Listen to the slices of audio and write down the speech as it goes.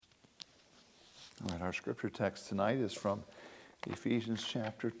All right, our scripture text tonight is from Ephesians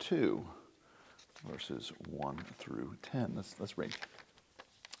chapter 2, verses 1 through 10. Let's read.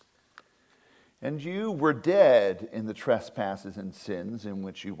 And you were dead in the trespasses and sins in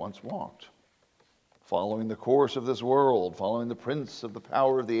which you once walked, following the course of this world, following the prince of the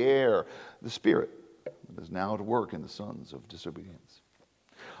power of the air, the spirit that is now at work in the sons of disobedience,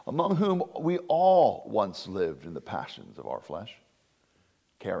 among whom we all once lived in the passions of our flesh,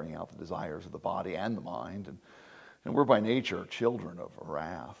 carrying out the desires of the body and the mind, and we're by nature children of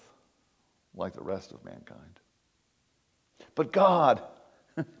wrath, like the rest of mankind. But God,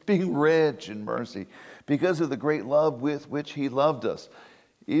 being rich in mercy, because of the great love with which he loved us,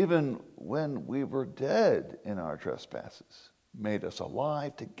 even when we were dead in our trespasses, made us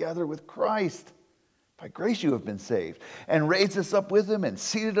alive together with Christ. By grace you have been saved, and raised us up with him, and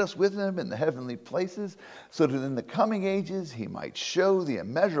seated us with him in the heavenly places, so that in the coming ages he might show the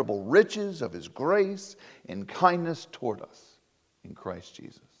immeasurable riches of his grace and kindness toward us in Christ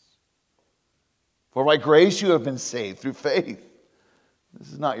Jesus. For by grace you have been saved through faith.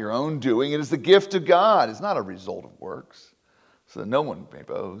 This is not your own doing, it is the gift of God. It's not a result of works, so that no one may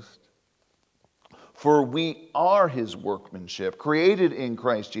boast. For we are his workmanship, created in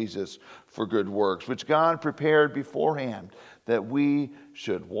Christ Jesus for good works, which God prepared beforehand that we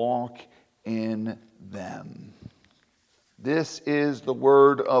should walk in them. This is the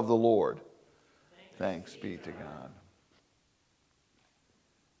word of the Lord. Thanks be to God.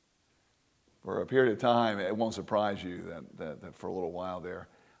 For a period of time, it won't surprise you that for a little while there,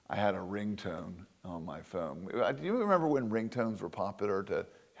 I had a ringtone on my phone. Do you remember when ringtones were popular to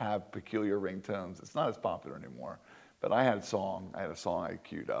have peculiar ringtones? It's not as popular anymore. But I had a song I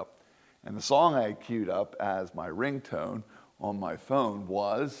queued up. And the song I queued up as my ringtone on my phone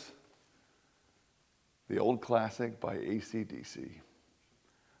was the old classic by AC/DC,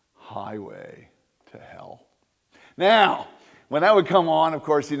 Highway to Hell. Now, when that would come on, of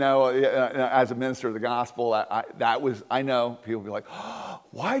course, as a minister of the gospel, I know people would be like, oh,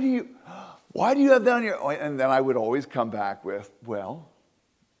 why do you have that on your, and then I would always come back with, well,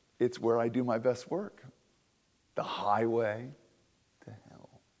 it's where I do my best work. The highway to hell.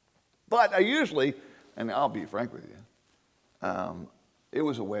 But I usually, and I'll be frank with you, it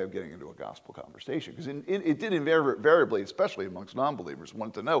was a way of getting into a gospel conversation. Because it did invariably, especially amongst non-believers,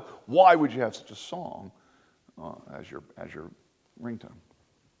 want to know, why would you have such a song as your ringtone?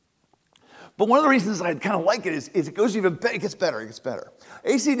 But one of the reasons I kind of like it is it goes even better. It gets better.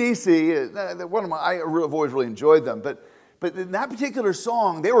 AC/DC, I have always really enjoyed them, but in that particular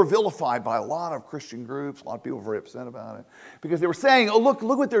song, they were vilified by a lot of Christian groups. A lot of people were very upset about it because they were saying, oh, look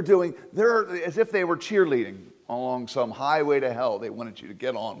what they're doing. They're as if they were cheerleading along some highway to hell. They wanted you to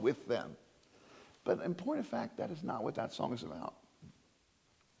get on with them. But in point of fact, that is not what that song is about.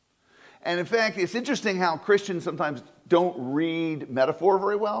 And in fact, it's interesting how Christians sometimes don't read metaphor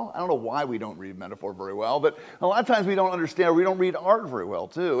very well. I don't know why we don't read metaphor very well, but a lot of times we don't understand, or we don't read art very well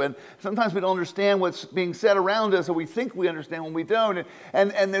too. And sometimes we don't understand what's being said around us, or we think we understand when we don't.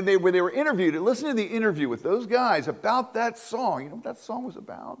 And then when they were interviewed, and listen to the interview with those guys about that song. You know what that song was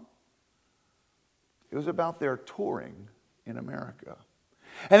about? It was about their touring in America.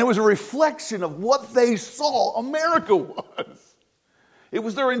 And it was a reflection of what they saw America was. It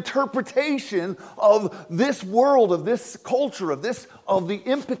was their interpretation of this world, of this culture, of the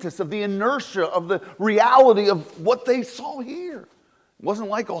impetus, of the inertia, of the reality of what they saw here. It wasn't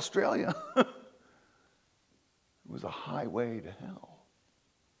like Australia. It was a highway to hell.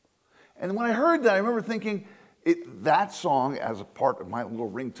 And when I heard that, I remember thinking, that song, as a part of my little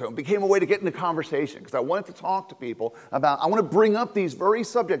ringtone, became a way to get into conversation, because I wanted to talk to people about, I want to bring up these very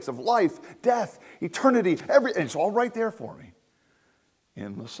subjects of life, death, eternity, and it's all right there for me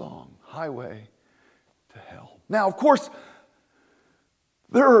in the song, Highway to Hell. Now, of course,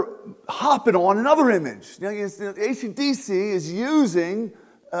 they're hopping on another image. AC/DC is using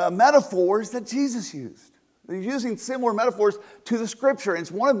metaphors that Jesus used. They're using similar metaphors to the scripture, and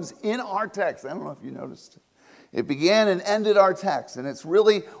it's one of them's in our text. I don't know if you noticed. It began and ended our text, and it's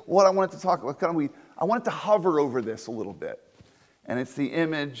really what I wanted to talk about. I wanted to hover over this a little bit, and it's the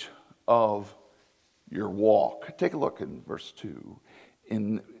image of your walk. Take a look in verse 2.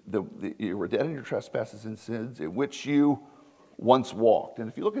 You were dead in your trespasses and sins in which you once walked. And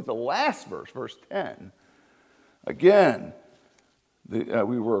if you look at the last verse 10, again,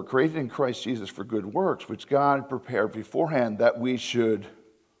 we were created in Christ Jesus for good works, which God prepared beforehand that we should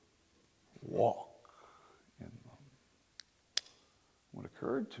walk in them. What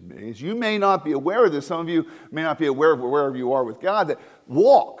occurred to me is you may not be aware of this. Some of you may not be aware of wherever you are with God, that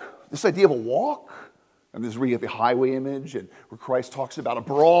walk, this idea of a walk, And this is where you get the highway image, and where Christ talks about a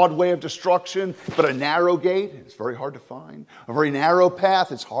broad way of destruction, but a narrow gate. It's very hard to find. A very narrow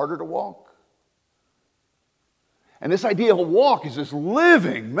path. It's harder to walk. And this idea of a walk is this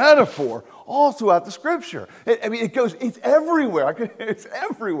living metaphor all throughout the Scripture. It's everywhere. It's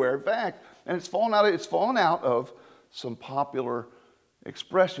everywhere, in fact. And it's fallen out of some popular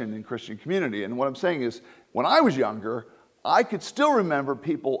expression in Christian community. And what I'm saying is, when I was younger, I could still remember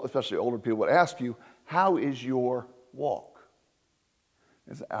people, especially older people, would ask you, how is your walk?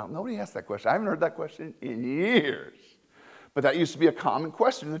 Nobody asked that question. I haven't heard that question in years. But that used to be a common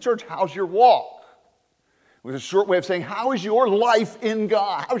question in the church. How's your walk? It was a short way of saying, how is your life in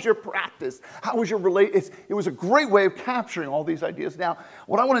God? How is your practice? How is your relate? It was a great way of capturing all these ideas. Now,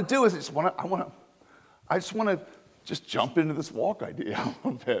 what I want to do is I just want to jump into this walk idea a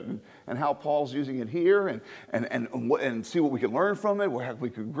little bit, and how Paul's using it here, and see what we can learn from it, how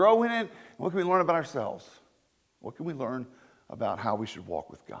we can grow in it, and what can we learn about ourselves? What can we learn about how we should walk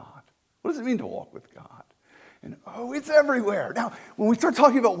with God? What does it mean to walk with God? And it's everywhere. Now, when we start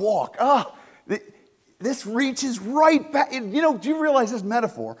talking about walk, this reaches right back. Do you realize this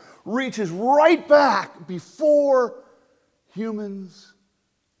metaphor reaches right back before humans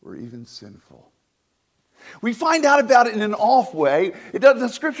were even sinful? We find out about it in an off way. The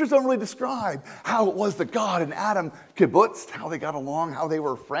Scriptures don't really describe how it was that God and Adam kibbutzed, how they got along, how they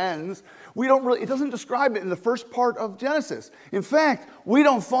were friends. It doesn't describe it in the first part of Genesis. In fact, we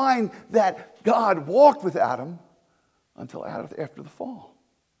don't find that God walked with Adam until after the fall.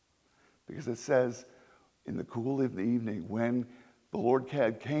 Because it says, in the cool of the evening, when the Lord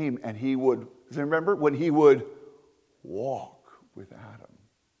came and he would, does you remember? When he would walk with Adam.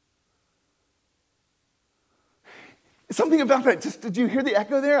 Something about that, did you hear the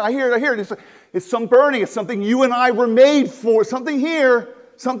echo there? I hear it. It's some burning. It's something you and I were made for. Something here.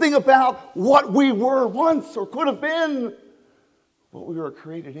 Something about what we were once or could have been. What we were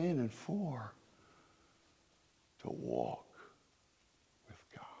created in and for. To walk with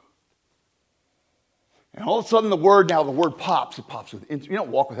God. And all of a sudden the word pops. It pops with, you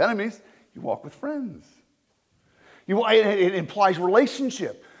don't walk with enemies. You walk with friends. It implies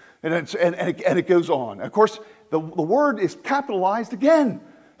relationship. And it goes on. Of course, the word is capitalized again.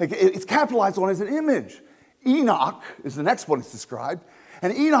 It's capitalized on as an image. Enoch is the next one that's described.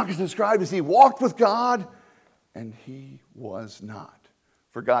 And Enoch is described as he walked with God, and he was not.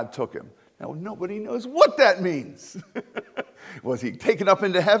 For God took him. Now, nobody knows what that means. Was he taken up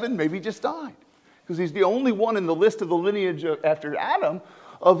into heaven? Maybe he just died. Because he's the only one in the list of the lineage after Adam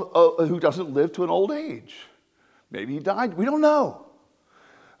who doesn't live to an old age. Maybe he died. We don't know.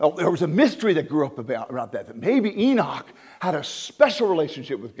 There was a mystery that grew up about that maybe Enoch had a special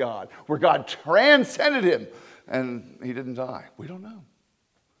relationship with God, where God transcended him, and he didn't die. We don't know.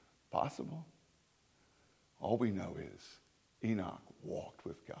 Possible. All we know is Enoch walked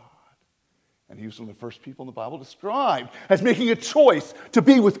with God. And he was one of the first people in the Bible described as making a choice to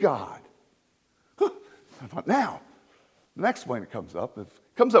be with God. Now, the next one it comes up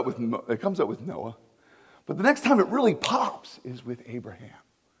with Noah. But the next time it really pops is with Abraham.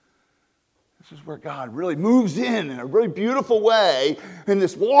 This is where God really moves in a really beautiful way in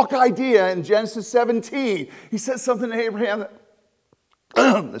this walk idea in Genesis 17. He says something to Abraham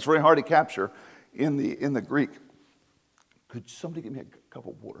that's very hard to capture in the Greek. Could somebody give me a cup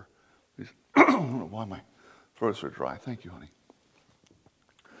of water, please? I don't know why my throat is so dry. Thank you, honey.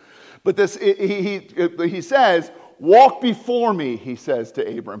 But he says, walk before me, he says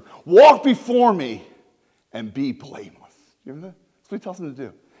to Abram. Walk before me and be blameless. You remember that? That's what he tells him to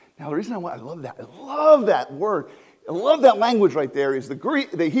do. Now, the reason I love that word, I love that language right there is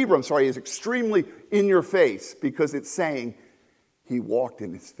the Hebrew is extremely in your face, because it's saying he walked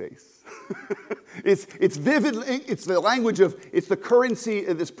in his face. It's vivid, it's the language of, it's the currency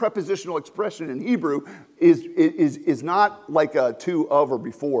of this prepositional expression in Hebrew is not like a to, of, or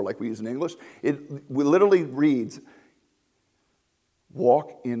before like we use in English. It literally reads,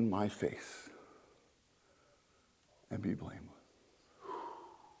 walk in my face and be blameless.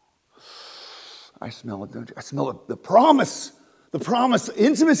 I smell it, don't you? I smell it. The promise.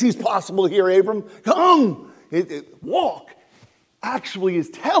 Intimacy is possible here, Abram. Come. Walk. Actually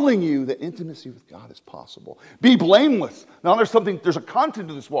is telling you that intimacy with God is possible. Be blameless. Now there's a content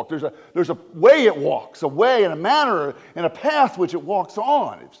to this walk. There's a way it walks, a way and a manner and a path which it walks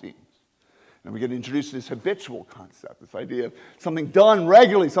on, it seems. And we get introduced to this habitual concept, this idea of something done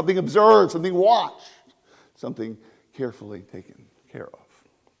regularly, something observed, something watched, something carefully taken care of.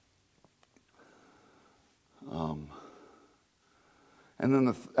 And then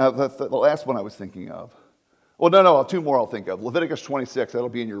the last one I was thinking of. Well, no, two more I'll think of. Leviticus 26, that'll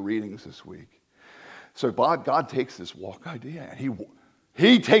be in your readings this week. So God takes this walk idea and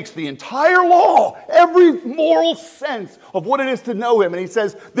he takes the entire law, every moral sense of what it is to know him, and he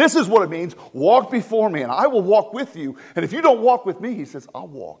says, this is what it means, walk before me, and I will walk with you. And if you don't walk with me, he says, I'll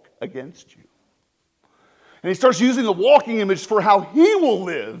walk against you. And he starts using the walking image for how he will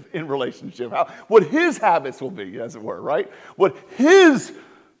live in relationship, what his habits will be, as it were, right? What his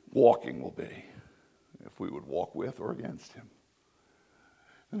walking will be, if we would walk with or against him.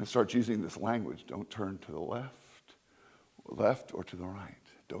 And it starts using this language, don't turn to the left or to the right.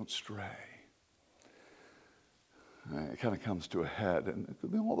 Don't stray. It kind of comes to a head, and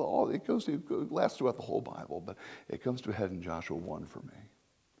it lasts throughout the whole Bible, but it comes to a head in Joshua 1 for me.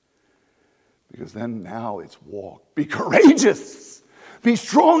 Because then now it's walk. Be courageous. Be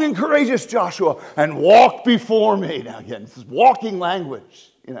strong and courageous, Joshua, and walk before me. Now again, this is walking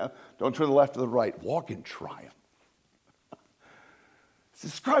language. Don't turn to the left or the right. Walk in triumph.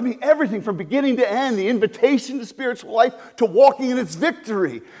 Describing everything from beginning to end, the invitation to spiritual life, to walking in its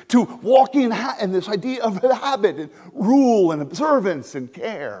victory, to walking in this idea of habit and rule and observance and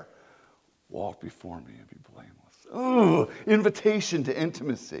care. Walk before me and be blameless. Invitation to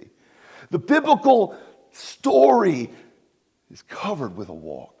intimacy. The biblical story is covered with a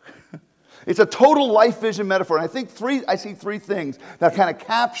walk. It's a total life vision metaphor. And I see three things that kind of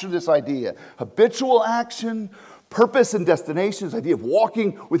capture this idea. Habitual action, purpose and destination, this idea of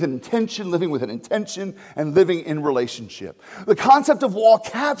walking with an intention, living with an intention, and living in relationship. The concept of walk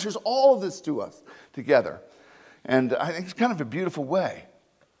captures all of this to us together. And I think it's kind of a beautiful way.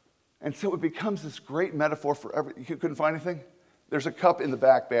 And so it becomes this great metaphor for every... You couldn't find anything? There's a cup in the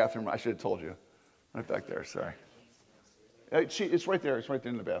back bathroom. I should have told you. Right back there, sorry. It's right there. It's right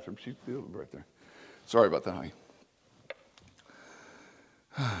there in the bathroom. She's right there. Sorry about that, honey.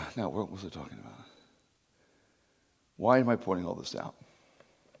 Now, what was I talking about? Why am I pointing all this out?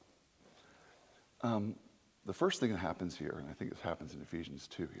 The first thing that happens here, and I think it happens in Ephesians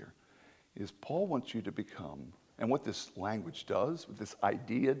 2 here, is Paul wants you to become, and what this language does, what this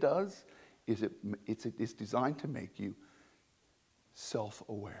idea does, is it's designed to make you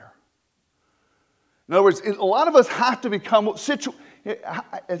self-aware. In other words, a lot of us have to become,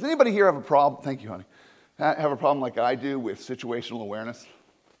 does anybody here have a problem, thank you honey, have a problem like I do with situational awareness?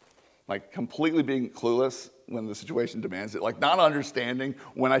 Like completely being clueless when the situation demands it, like not understanding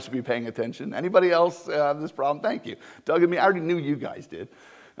when I should be paying attention. Anybody else have this problem? Thank you. Doug and me, I already knew you guys did.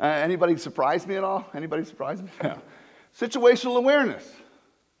 Anybody surprise me at all? Anybody surprise me? Yeah. Situational awareness.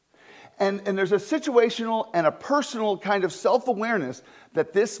 And there's a situational and a personal kind of self-awareness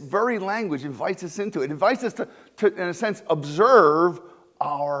that this very language invites us into. It invites us to in a sense, observe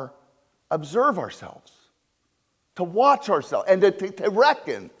ourselves, to watch ourselves, and to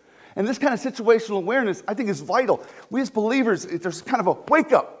reckon. And this kind of situational awareness, I think, is vital. We as believers, there's kind of a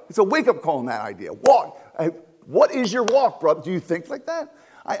wake up. It's a wake-up call in that idea. Walk. What is your walk, brother? Do you think like that?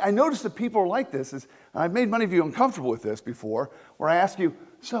 I notice that people are like this. And I've made many of you uncomfortable with this before, where I ask you,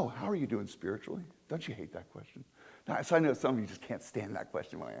 so how are you doing spiritually? Don't you hate that question? So I know some of you just can't stand that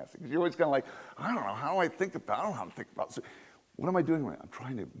question when I ask it. Because you're always kind of like, I don't know, how do I think about it? I don't know how to think about it. So what am I doing right? I'm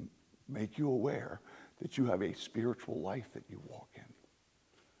trying to make you aware that you have a spiritual life that you walk in.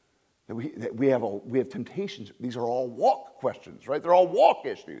 That we have temptations. These are all walk questions, right? They're all walk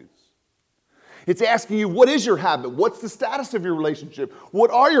issues. It's asking you, what is your habit? What's the status of your relationship?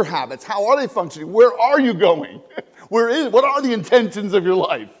 What are your habits? How are they functioning? Where are you going? What are the intentions of your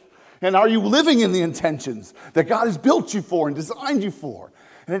life? And are you living in the intentions that God has built you for and designed you for?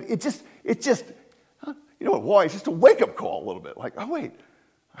 And it just, you know what, why? It's just a wake-up call a little bit. Like, oh, wait,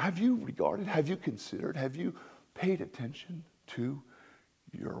 have you regarded, have you considered, have you paid attention to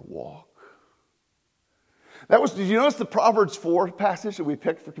your walk? Did you notice the Proverbs 4 passage that we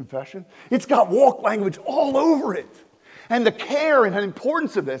picked for confession? It's got walk language all over it. And the care and the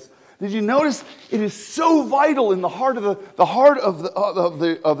importance of this, did you notice it is so vital in the heart of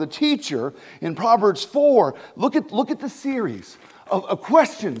the teacher in Proverbs 4? Look at the series of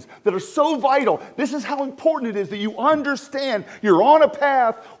questions that are so vital. This is how important it is that you understand you're on a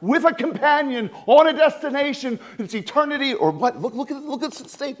path with a companion on a destination. It's eternity or what? Look at the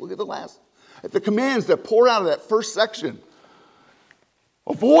state. Look at the last. The commands that pour out of that first section.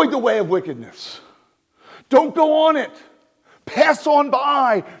 Avoid the way of wickedness. Don't go on it. Pass on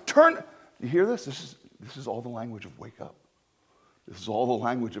by. Turn. You hear this? This is all the language of wake up. This is all the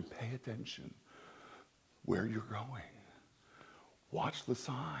language of pay attention. Where you're going. Watch the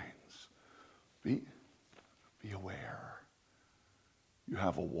signs. Be aware. You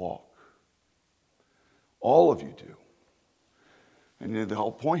have a walk. All of you do. And the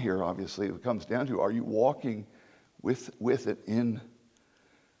whole point here, obviously, it comes down to, are you walking with it in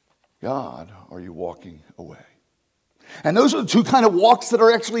God, or are you walking away? And those are the two kind of walks that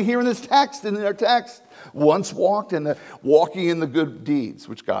are actually here in this text, in our text. Once walked and the walking in the good deeds,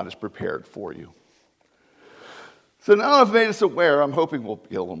 which God has prepared for you. So now I've made us aware, I'm hoping we'll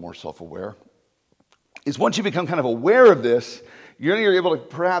get a little more self-aware, is once you become kind of aware of this, you're able to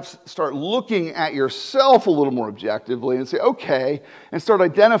perhaps start looking at yourself a little more objectively and say, okay, and start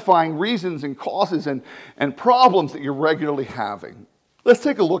identifying reasons and causes and problems that you're regularly having. Let's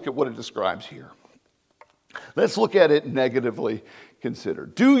take a look at what it describes here. Let's look at it negatively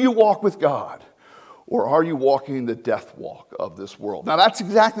considered. Do you walk with God, or are you walking the death walk of this world? Now, that's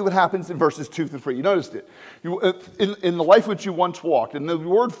exactly what happens in verses 2 through 3. You noticed it. In the life which you once walked, and the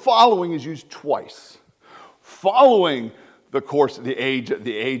word following is used twice. Following the course, the age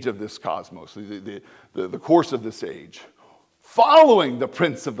of this cosmos, the course of this age. Following the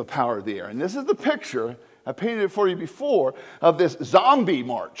prince of the power of the air. And this is the picture, I painted it for you before, of this zombie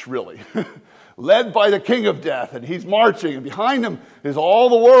march, really. Led by the king of death, and he's marching, and behind him is all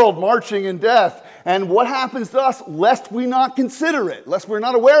the world marching in death. And what happens to us, lest we not consider it, lest we're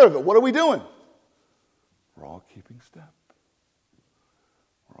not aware of it? What are we doing? We're all keeping step.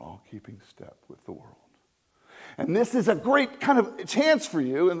 We're all keeping step with the world. And this is a great kind of chance for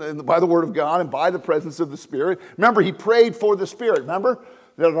you, and by the word of God and by the presence of the Spirit. Remember, he prayed for the Spirit. Remember?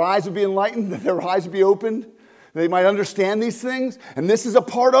 That their eyes would be enlightened, that their eyes would be opened. They might understand these things, and this is a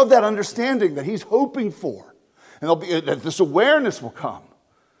part of that understanding that he's hoping for. And that this awareness will come,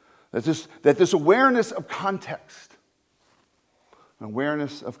 that this awareness of context, an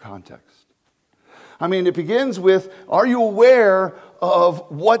awareness of context. I mean, it begins with, are you aware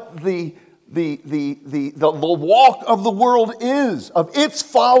of what the walk of the world is, of its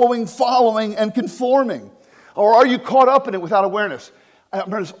following, and conforming? Or are you caught up in it without awareness? I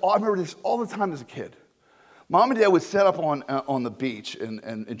remember this all the time as a kid. Mom and Dad would set up on the beach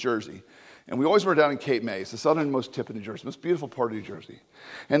in Jersey. And we always were down in Cape May. It's the southernmost tip of New Jersey, the most beautiful part of New Jersey.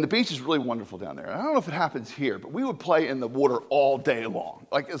 And the beach is really wonderful down there. And I don't know if it happens here, but we would play in the water all day long.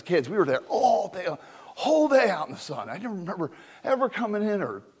 Like as kids, we were there all day, whole day out in the sun. I don't remember ever coming in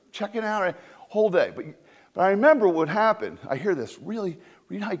or checking out whole day. But I remember what happened. I hear this really,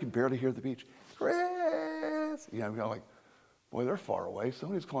 you know how you can barely hear the beach? Chris! You know, like, boy, they're far away.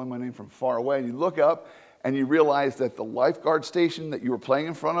 Somebody's calling my name from far away. And you look up, and you realize that the lifeguard station that you were playing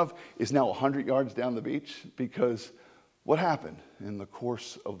in front of is now 100 yards down the beach, because what happened in the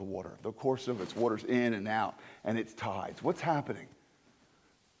course of the water? The course of its waters in and out and its tides. What's happening?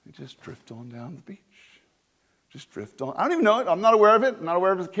 They just drift on down the beach. Just drift on. I don't even know it. I'm not aware of it. I'm not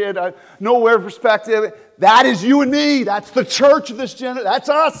aware of it as a kid. I'm not aware of perspective. That is you and me. That's the church of this generation. That's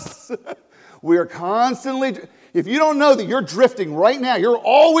us. We are constantly... If you don't know that you're drifting right now, you're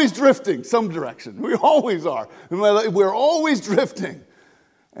always drifting some direction. We always are. We're always drifting.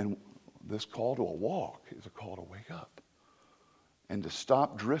 And this call to a walk is a call to wake up and to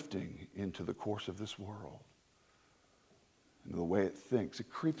stop drifting into the course of this world, into the way it thinks. It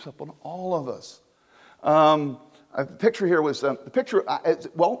creeps up on all of us. The picture here was the picture.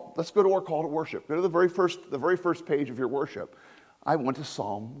 Well, let's go to our call to worship. Go to the very first page of your worship. I went to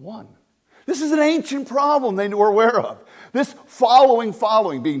Psalm 1. This is an ancient problem they were aware of. This following,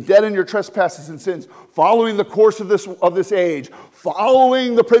 being dead in your trespasses and sins, following the course of this age,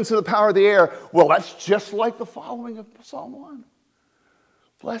 following the prince of the power of the air. Well, that's just like the following of Psalm 1.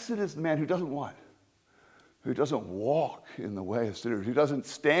 Blessed is the man who doesn't what? Who doesn't walk in the way of sinners, who doesn't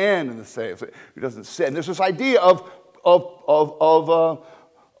stand in the way of sinners, who doesn't sin. There's this idea of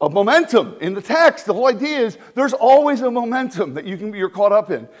momentum in the text. The whole idea is there's always a momentum that you're caught up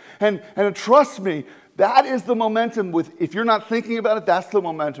in. And trust me, that is the momentum if you're not thinking about it, that's the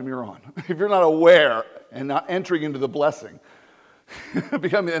momentum you're on. If you're not aware and not entering into the blessing.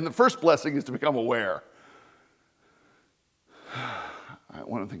 And the first blessing is to become aware.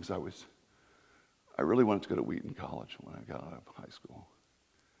 One of the things I really wanted to go to Wheaton College when I got out of high school.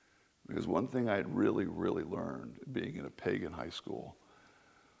 Because one thing I had really, really learned being in a pagan high school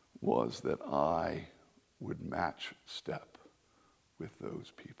was that I would match step with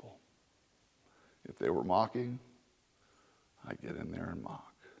those people. If they were mocking, I'd get in there and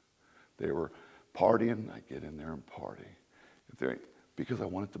mock. If they were partying, I'd get in there and party. Because I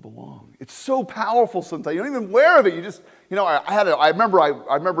wanted to belong. It's so powerful sometimes. You're not even aware of it. You just, I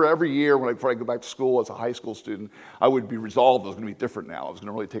remember every year before I go back to school as a high school student, I would be resolved. I was going to be different now. I was going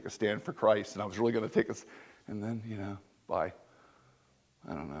to really take a stand for Christ, and I was really going to take us. And then, by,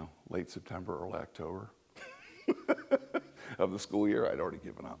 I don't know, late September, early October of the school year, I'd already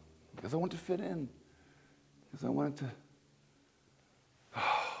given up. Because I wanted to fit in. Because I wanted to,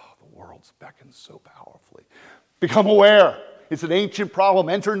 the world's beckoned so powerfully. Become aware. It's an ancient problem.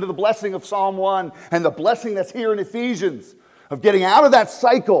 Enter into the blessing of Psalm 1 and the blessing that's here in Ephesians of getting out of that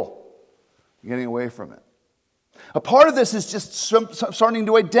cycle, getting away from it. A part of this is just starting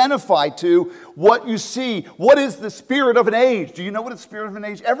to identify to what you see. What is the spirit of an age? Do you know what is the spirit of an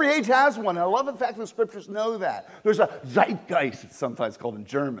age? Every age has one. And I love the fact that the scriptures know that. There's a zeitgeist, it's sometimes called in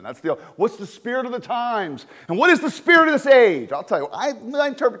German. What's the spirit of the times? And what is the spirit of this age? I'll tell you, my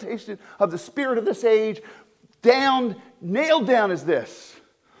interpretation of the spirit of this age, nailed down is this.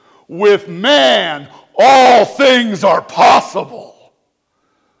 With man, all things are possible.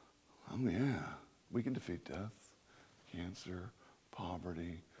 Oh yeah, we can defeat death. Cancer,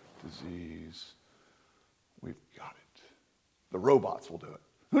 poverty, disease. We've got it. The robots will do it.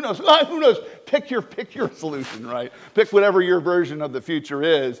 Who knows? Who knows? Pick your solution, right? Pick whatever your version of the future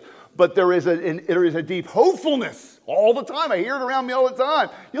is. But there is a deep hopefulness all the time. I hear it around me all the time.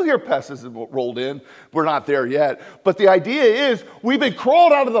 You'll hear pessimism rolled in. We're not there yet. But the idea is we've been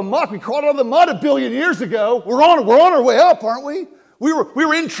crawled out of the muck. We crawled out of the mud 1 billion years ago. We're on our way up, aren't we? We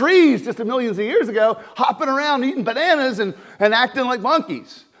were in trees just millions of years ago, hopping around, eating bananas and acting like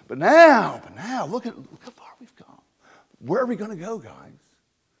monkeys. But now, look how far we've come. Where are we going to go, guys?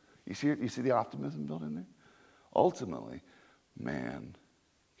 You see the optimism built in there? Ultimately, man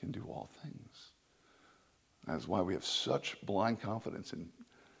can do all things. That's why we have such blind confidence in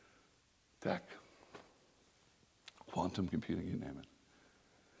tech, quantum computing, you name it.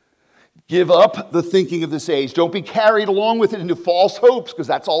 Give up the thinking of this age. Don't be carried along with it into false hopes, because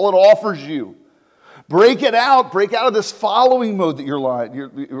that's all it offers you. Break it out. Break out of this following mode that you're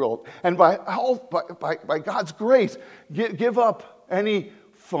in. And by God's grace, give up any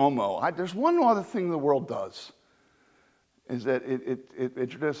FOMO. There's one other thing the world does, is that it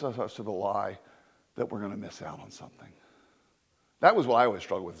introduces us to the lie that we're going to miss out on something. That was what I always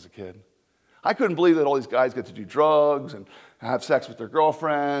struggled with as a kid. I couldn't believe that all these guys get to do drugs and have sex with their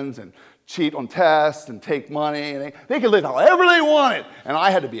girlfriends and cheat on tests and take money. And they could live however they wanted. And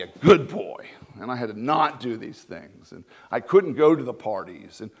I had to be a good boy. And I had to not do these things. And I couldn't go to the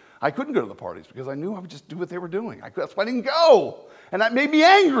parties. And I couldn't go to the parties because I knew I would just do what they were doing. That's why I didn't go. And that made me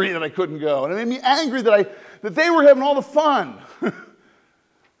angry that I couldn't go. And it made me angry that they were having all the fun.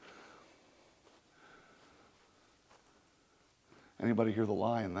 Anybody hear the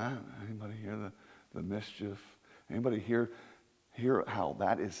lie in that? Anybody hear the mischief? Anybody hear how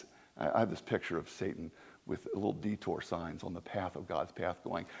that is? I have this picture of Satan with little detour signs on the path of God's path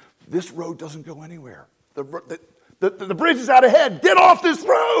going, this road doesn't go anywhere. The bridge is out ahead. Get off this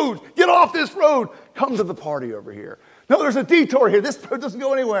road. Get off this road. Come to the party over here. No, there's a detour here. This road doesn't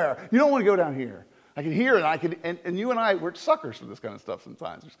go anywhere. You don't want to go down here. I can hear it, and you and I, we're suckers for this kind of stuff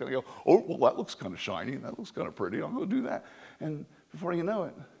sometimes. We're just going to go, oh, well, that looks kind of shiny, and that looks kind of pretty. I'll go do that. And before you know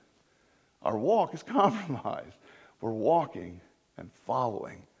it, our walk is compromised. We're walking and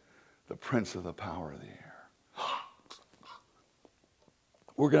following the prince of the power of the air.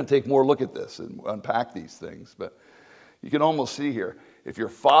 We're going to take more look at this and unpack these things, but you can almost see here, if you're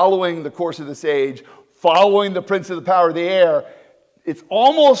following the course of this age, following the prince of the power of the air, it's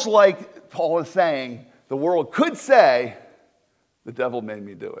almost like Paul is saying, the world could say, the devil made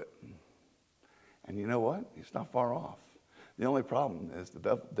me do it. And you know what? He's not far off. The only problem is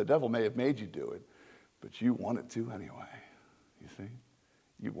the devil may have made you do it, but you wanted to anyway. You see?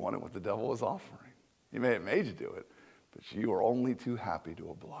 You wanted what the devil was offering. He may have made you do it, but you were only too happy to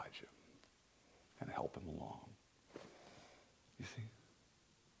oblige him and help him along. You see?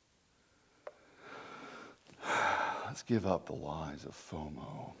 Let's give up the lies of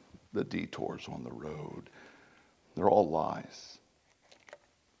FOMO, the detours on the road. They're all lies.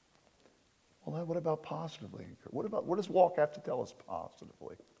 Well, what about positively? What does walk have to tell us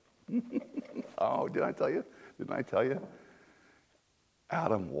positively? Oh, didn't I tell you? Didn't I tell you?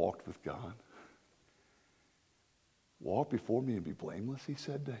 Adam walked with God. Walk before me and be blameless, he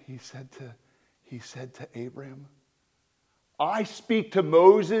said to Abraham. I speak to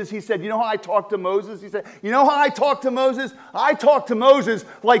Moses. He said, you know how I talk to Moses? He said, you know how I talk to Moses? I talk to Moses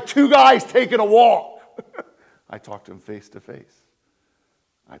like two guys taking a walk. I talk to him face to face.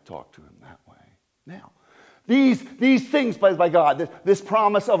 I talk to him that way. Now, these things by God, this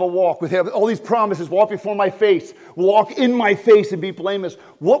promise of a walk with him, all these promises, walk before my face, walk in my face and be blameless.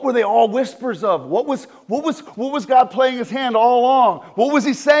 What were they all whispers of? What was God playing his hand all along? What was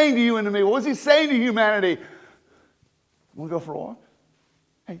he saying to you and to me? What was he saying to humanity? You want to go for a walk?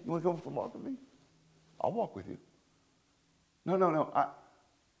 Hey, you want to go for a walk with me? I'll walk with you. No.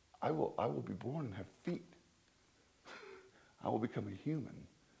 I will be born and have feet. I will become a human.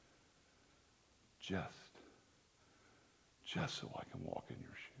 Just so I can walk in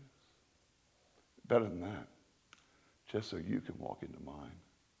your shoes. Better than that, just so you can walk into mine.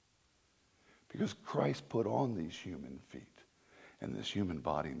 Because Christ put on these human feet and this human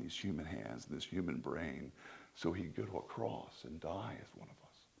body and these human hands and this human brain so he could go to a cross and die as one of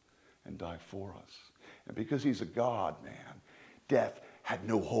us and die for us. And because he's a God, man, death had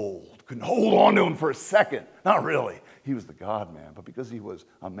no hold, couldn't hold on to him for a second. Not really. He was the God man. But because he was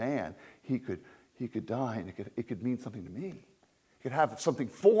a man, he could die, and it could mean something to me. It could have something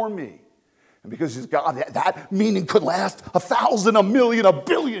for me. And because he's God, that meaning could last 1,000, 1,000,000,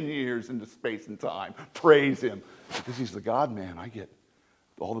 1,000,000,000 years into space and time. Praise him. Because he's the God man, I get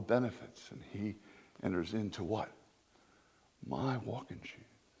all the benefits. And he enters into what? My walking shoes.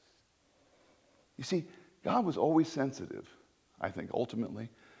 You see, God was always sensitive, I think, ultimately,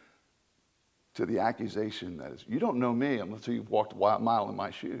 to the accusation that is, you don't know me unless you've walked a mile in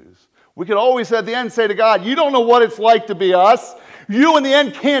my shoes. We could always at the end say to God, you don't know what it's like to be us. You in the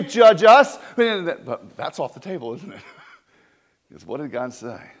end can't judge us. But that's off the table, isn't it? Because what did God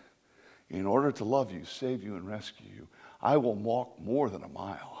say? In order to love you, save you, and rescue you, I will walk more than a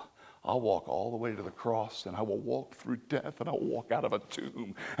mile. I'll walk all the way to the cross, and I will walk through death, and I will walk out of a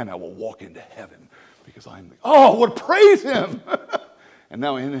tomb, and I will walk into heaven. Because oh, would praise him. And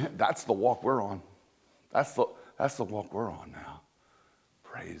now that's the walk we're on. That's the walk we're on now.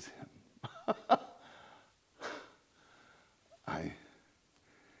 Praise him.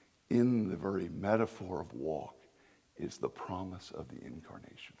 In the very metaphor of walk is the promise of the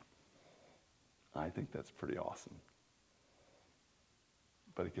incarnation. I think that's pretty awesome.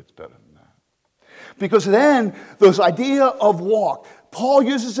 But it gets better than that. Because then, this idea of walk, Paul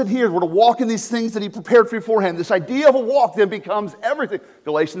uses it here. We're to walk in these things that he prepared for beforehand. This idea of a walk then becomes everything.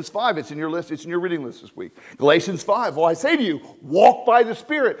 Galatians 5, it's in your list, it's in your reading list this week. Galatians 5, well, I say to you, walk by the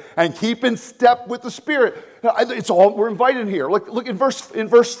Spirit and keep in step with the Spirit. It's all we're invited here. Look in verse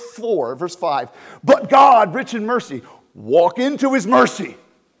 4, verse 5. But God, rich in mercy, walk into his mercy.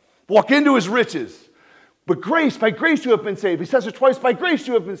 Walk into his riches. But by grace you have been saved. He says it twice, by grace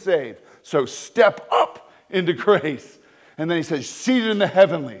you have been saved. So step up into grace. And then he says, seated in the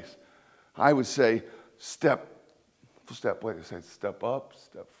heavenlies. I would say, step up,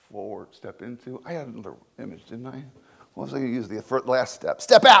 step forward, step into. I had another image, didn't I? What was I going to use? The last step.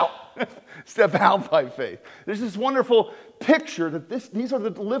 Step out. Step out by faith. There's this wonderful picture that these are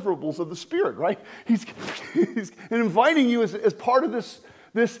the deliverables of the Spirit, right? He's inviting you as part of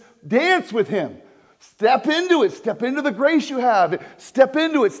this dance with him. Step into it. Step into the grace you have. Step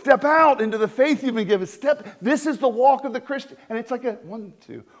into it. Step out into the faith you've been given. This is the walk of the Christian. And it's like a 1,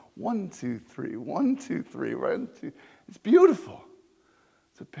 2, 1, 2, 3, 1, 2, 3, 1, 2. It's beautiful.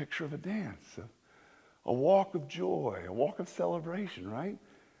 It's a picture of a dance, a walk of joy, a walk of celebration, right?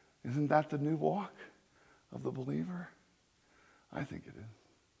 Isn't that the new walk of the believer? I think it is.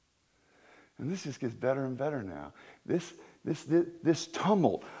 And this just gets better and better now. This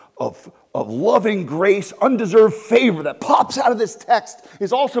tumult of loving grace, undeserved favor that pops out of this text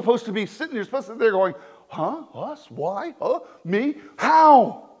is all supposed to be sitting there, supposed to be there going, huh? Us? Why? Huh? Me?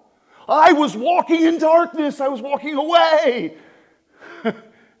 How? I was walking in darkness. I was walking away.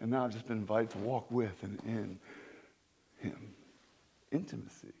 And now I've just been invited to walk with and in him.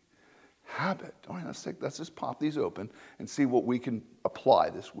 Intimacy. Habit. All right, let's just pop these open and see what we can apply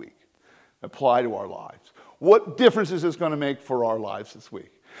this week. Apply to our lives. What difference is this going to make for our lives this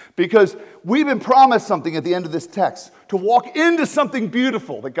week? Because we've been promised something at the end of this text, to walk into something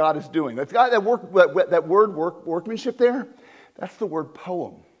beautiful that God is doing. That word workmanship there, that's the word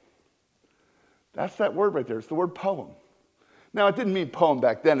poem. That's that word right there. It's the word poem. Now, it didn't mean poem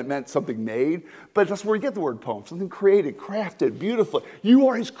back then. It meant something made. But that's where you get the word poem. Something created, crafted, beautiful. You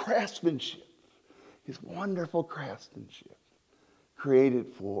are his craftsmanship. His wonderful craftsmanship. Created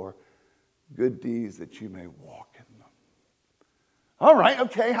for good deeds that you may walk in them. All right,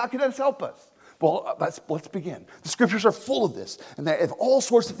 okay, how can this help us? Well, let's begin. The scriptures are full of this, and they have all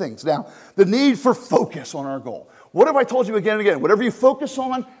sorts of things. Now, the need for focus on our goal. What have I told you again and again? Whatever you focus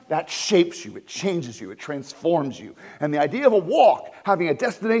on, that shapes you, it changes you, it transforms you. And the idea of a walk, having a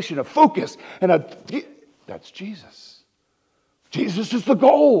destination, a focus, that's Jesus. Jesus is the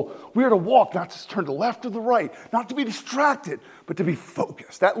goal. We are to walk, not to turn to the left or the right, not to be distracted, but to be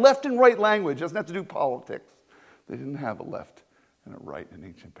focused. That left and right language doesn't have to do politics. They didn't have a left and a right in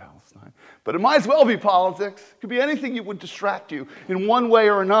ancient Palestine. But it might as well be politics. It could be anything that would distract you in one way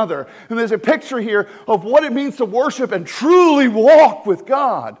or another. And there's a picture here of what it means to worship and truly walk with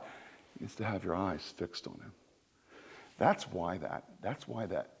God. Is to have your eyes fixed on him. That's why that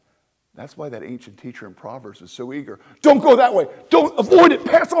ancient teacher in Proverbs is so eager. Don't go that way. Don't avoid it.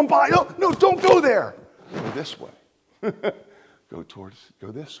 Pass on by. No, don't go there. Go this way. Go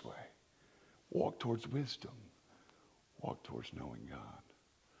this way. Walk towards wisdom. Walk towards knowing God.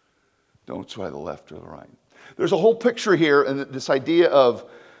 Don't try the left or the right. There's a whole picture here, and this idea of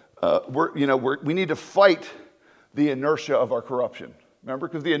we need to fight the inertia of our corruption. Remember,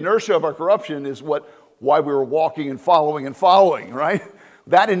 because the inertia of our corruption is why we were walking and following, right?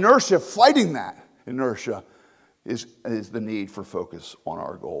 That inertia, fighting that inertia, is the need for focus on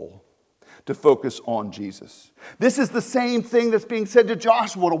our goal, to focus on Jesus. This is the same thing that's being said to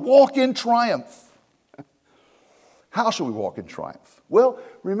Joshua, to walk in triumph. How shall we walk in triumph? Well,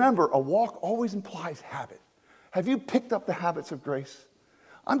 remember, a walk always implies habit. Have you picked up the habits of grace?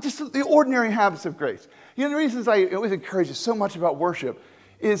 I'm just the ordinary habits of grace. You know, the reasons I always encourage you so much about worship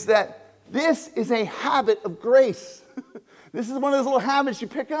is that this is a habit of grace. This is one of those little habits you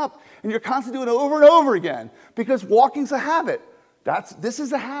pick up, and you're constantly doing it over and over again, because walking's a habit. This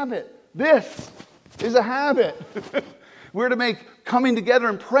is a habit. This is a habit. We're to make coming together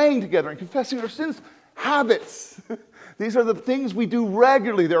and praying together and confessing our sins habits. These are the things we do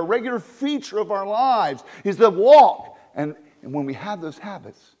regularly. They're a regular feature of our lives, is the walk. And when we have those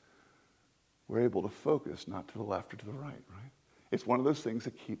habits, we're able to focus not to the left or to the right, right? It's one of those things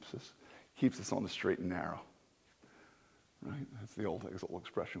that keeps us on the straight and narrow, right? That's the old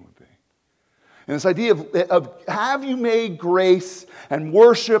expression would be. And this idea of have you made grace and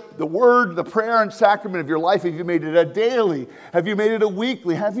worship, the word, the prayer and sacrament of your life, have you made it a daily? Have you made it a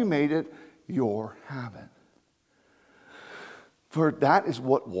weekly? Have you made it your habit? For that is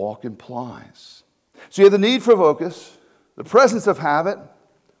what walk implies. So you have the need for focus, the presence of habit.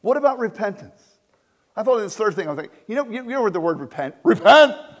 What about repentance? I thought this third thing, I was like, you know where the word repent?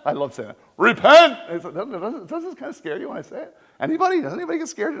 Repent! I love saying that. Repent! Doesn't this kind of scare you when I say it? Anybody? Does anybody get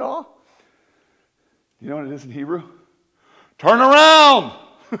scared at all? You know what it is in Hebrew? Turn around!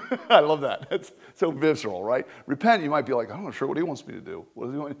 I love that. It's so visceral, right? Repent, you might be like, I'm not sure what he wants me to do. What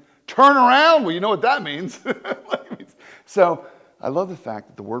does he want me to turn around? Well, you know what that means. So I love the fact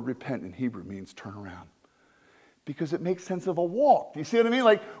that the word repent in Hebrew means turn around, because it makes sense of a walk. Do you see what I mean?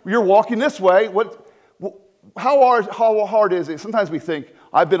 Like, you're walking this way. How hard is it? Sometimes we think,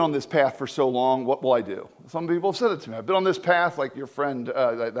 I've been on this path for so long, what will I do? Some people have said it to me. I've been on this path, like your friend,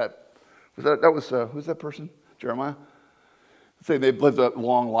 who's that person? Jeremiah? Say they've lived a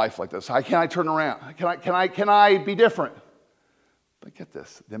long life like this. How can I turn around? Can I be different? But get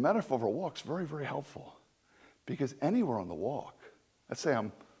this, the metaphor of a walk is very, very helpful, because anywhere on the walk, let's say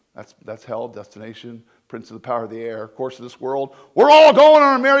that's hell, destination, prince of the power of the air, course of this world. We're all going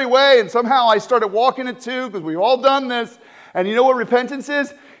on our merry way, and somehow I started walking it too, because we've all done this. And you know what repentance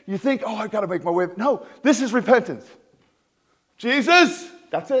is? You think, oh, I've got to make my way. No, this is repentance. Jesus,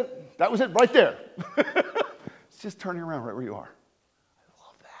 that's it. That was it right there. It's just turning around right where you are.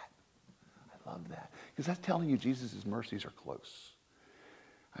 I love that. Because that's telling you Jesus' mercies are close.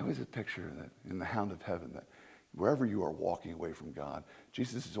 I always picture that in the hound of heaven, that wherever you are walking away from God,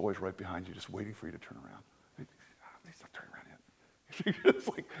 Jesus is always right behind you, just waiting for you to turn around. He's not turning around yet. It's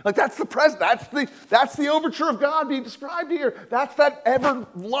like that's the present. That's the overture of God being described here. That's that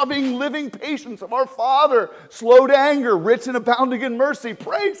ever-loving, living patience of our Father, slow to anger, rich and abounding in mercy.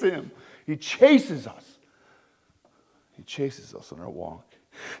 Praise Him. He chases us. He chases us on our walk.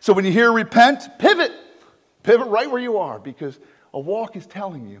 So when you hear repent, pivot. Pivot right where you are, because a walk is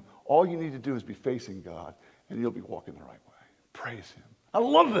telling you all you need to do is be facing God, and you'll be walking the right way. Praise Him. I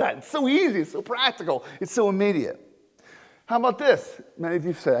love that. It's so easy. It's so practical. It's so immediate. How about this? Many of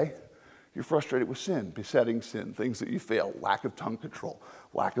you say you're frustrated with sin, besetting sin, things that you fail, lack of tongue control,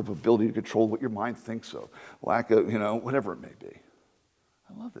 lack of ability to control what your mind thinks of, lack of, whatever it may be.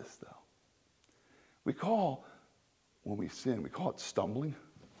 I love this, though. When we sin, we call it stumbling.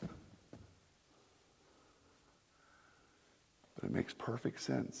 But it makes perfect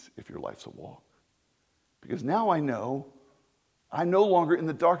sense if your life's a walk. Because now I know I'm no longer in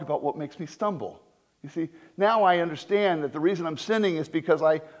the dark about what makes me stumble. You see, now I understand that the reason I'm sinning is because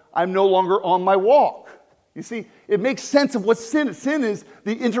I'm no longer on my walk. You see, it makes sense of what sin is. Sin is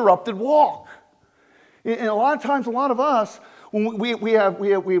the interrupted walk. And a lot of times, a lot of us, when we've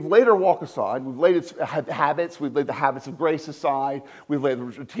laid our walk aside, we've laid its habits, we've laid the habits of grace aside, we've laid the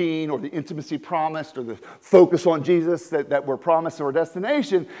routine or the intimacy promised or the focus on Jesus that we're promised to our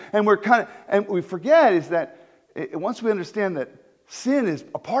destination, and we forget is that once we understand that sin is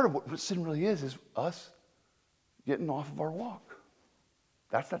a part of what sin really is us getting off of our walk.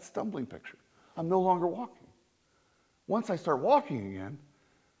 That's that stumbling picture. I'm no longer walking. Once I start walking again,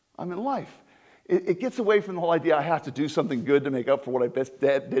 I'm in life. It gets away from the whole idea I have to do something good to make up for what I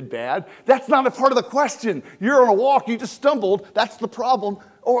did bad. That's not a part of the question. You're on a walk, you just stumbled, that's the problem.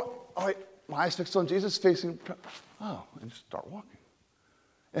 Or, all right, my eyes fixed on Jesus, facing, and just start walking.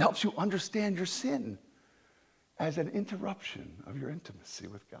 It helps you understand your sin. as an interruption of your intimacy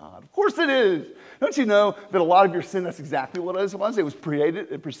with God. Of course it is. Don't you know that a lot of your sin, that's exactly what it was? It was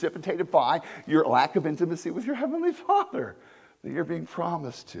created and precipitated by your lack of intimacy with your Heavenly Father that you're being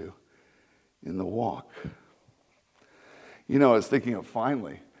promised to in the walk. You know, I was thinking of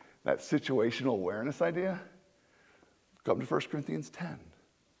finally that situational awareness idea. Come to 1 Corinthians 10.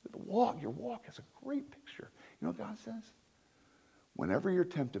 Your walk is a great picture. You know what God says? Whenever you're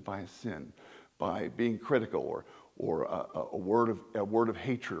tempted by a sin, by being critical or a word of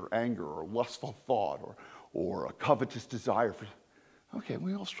hatred or anger or lustful thought or a covetous desire for, okay,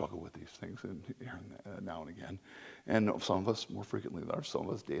 we all struggle with these things now and again, and some of us more frequently than others, some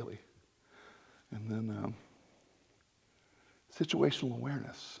of us daily. And then situational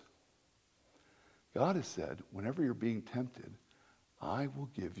awareness. God has said, whenever you're being tempted, I will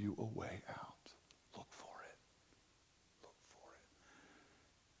give you a way out. Look for it. Look for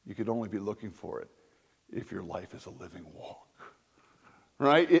it. You could only be looking for it if your life is a living walk.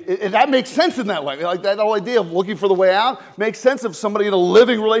 Right? That makes sense in that way. Like that whole idea of looking for the way out makes sense of somebody in a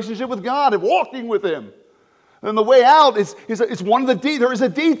living relationship with God and walking with Him. And the way out is one of there is a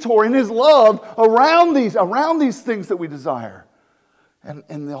detour in His love around these things that we desire.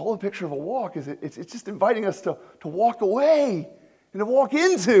 And the whole picture of a walk is it's just inviting us to walk away and to walk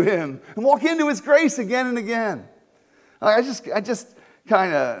into Him and walk into His grace again and again. I just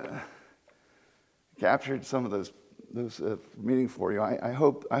kind of captured some of those meaning for you. I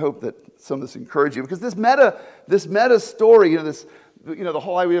hope that some of this encouraged you, because this meta story, the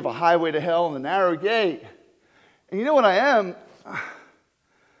whole idea of a highway to hell and the narrow gate. And you know what I am?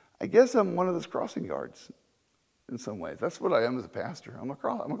 I guess I'm one of those crossing guards in some ways. That's what I am as a pastor. I'm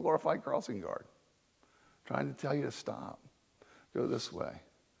a glorified crossing guard, trying to tell you to stop, go this way.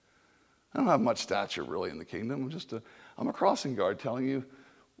 I don't have much stature really in the kingdom. I'm a crossing guard telling you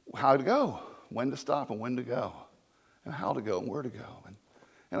how to go, when to stop and when to go, and how to go and where to go.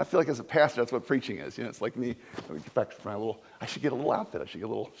 And I feel like as a pastor, that's what preaching is. It's like me. I should get a little outfit. I should get a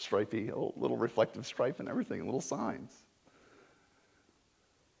little stripey, a little reflective stripe and everything, little signs.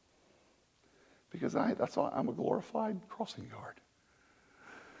 Because I'm a glorified crossing guard.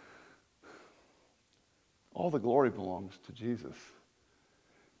 All the glory belongs to Jesus,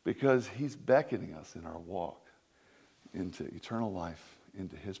 because He's beckoning us in our walk into eternal life,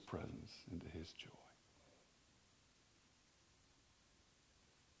 into His presence, into His joy.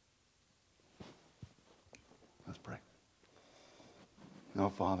 Let's pray. Now,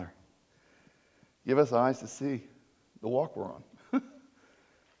 Father, give us eyes to see the walk we're on.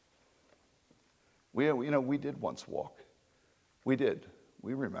 We did once walk. We did.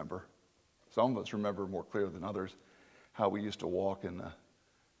 We remember. Some of us remember more clearly than others how we used to walk in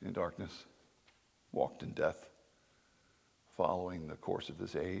darkness, walked in death, following the course of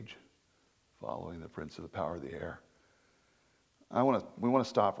this age, following the prince of the power of the air. We want to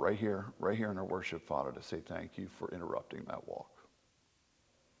stop right here in our worship, Father, to say thank you for interrupting that walk.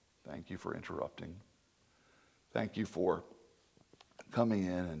 Thank you for interrupting. Thank you for coming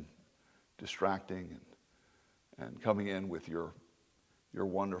in and distracting and coming in with your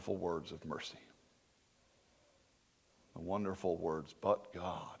wonderful words of mercy. The wonderful words, but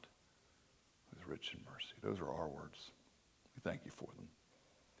God is rich in mercy. Those are our words. We thank you for them.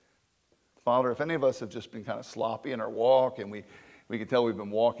 Father, if any of us have just been kind of sloppy in our walk and we can tell we've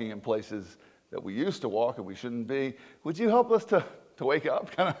been walking in places that we used to walk and we shouldn't be, would you help us to wake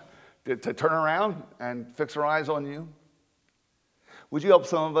up, kind of to turn around and fix our eyes on you? Would you help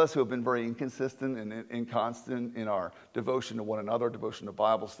some of us who have been very inconsistent and inconstant in our devotion to one another, devotion to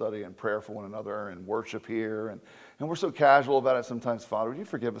Bible study and prayer for one another and worship here, and we're so casual about it sometimes, Father, would you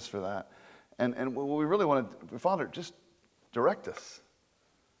forgive us for that? And what we really want to, Father, just direct us.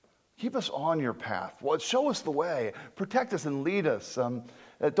 Keep us on your path. Well, show us the way. Protect us and lead us.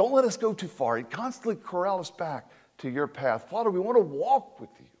 Don't let us go too far. You constantly corral us back to your path. Father, we want to walk with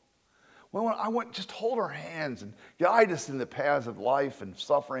you. I want just hold our hands and guide us in the paths of life and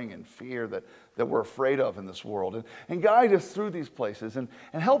suffering and fear that we're afraid of in this world. And guide us through these places and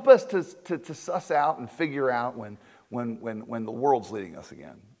help us to suss out and figure out when the world's leading us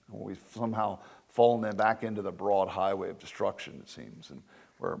again. When we've somehow fallen back into the broad highway of destruction, it seems, and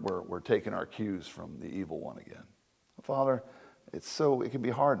we're taking our cues from the evil one again. Father, it can be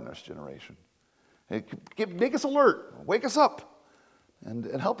hard in this generation. Make us alert, wake us up. And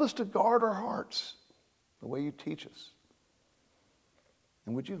help us to guard our hearts the way you teach us.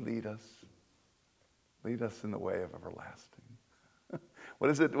 And would you lead us? Lead us in the way of everlasting.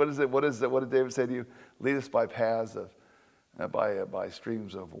 What did David say to you? Lead us by paths by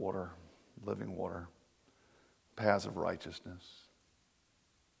streams of water, living water, paths of righteousness.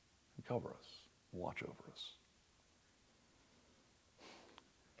 And cover us, watch over us.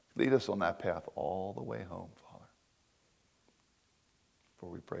 Lead us on that path all the way home, Father. For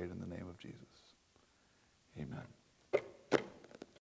we prayed in the name of Jesus. Amen.